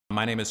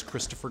My name is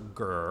Christopher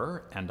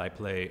Gurr, and I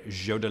play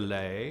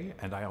Jodelet,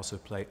 and I also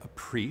play a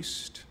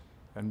priest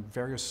and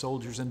various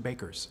soldiers and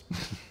bakers.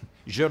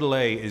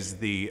 Jodelet is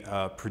the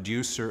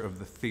producer of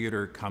the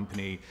theater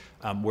company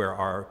where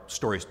our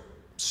story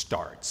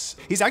starts.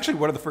 He's actually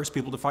one of the first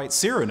people to fight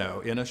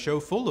Cyrano in a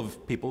show full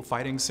of people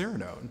fighting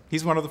Cyrano.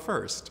 He's one of the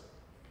first.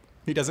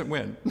 He doesn't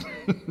win.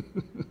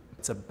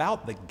 It's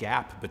about the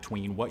gap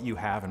between what you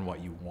have and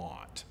what you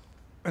want.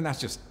 And that's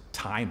just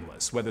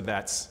timeless, whether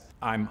that's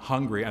I'm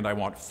hungry and I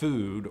want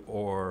food,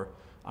 or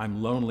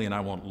I'm lonely and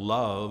I want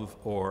love,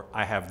 or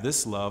I have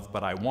this love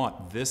but I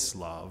want this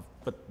love.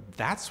 But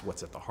that's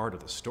what's at the heart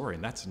of the story,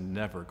 and that's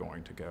never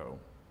going to go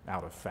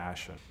out of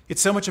fashion.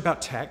 It's so much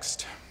about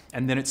text,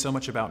 and then it's so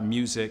much about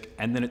music,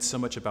 and then it's so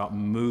much about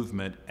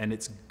movement, and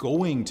it's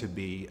going to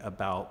be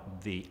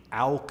about the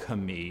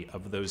alchemy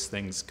of those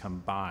things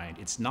combined.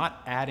 It's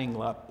not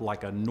adding up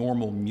like a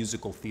normal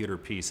musical theater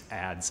piece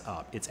adds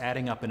up. It's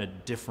adding up in a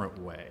different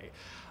way.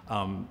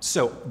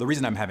 So the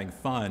reason I'm having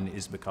fun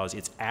is because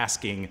it's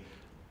asking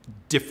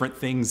different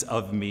things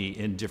of me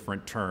in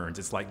different turns.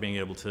 It's like being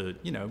able to,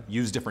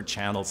 use different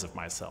channels of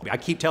myself. I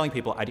keep telling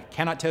people I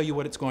cannot tell you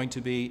what it's going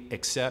to be,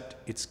 except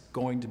it's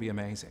going to be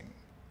amazing.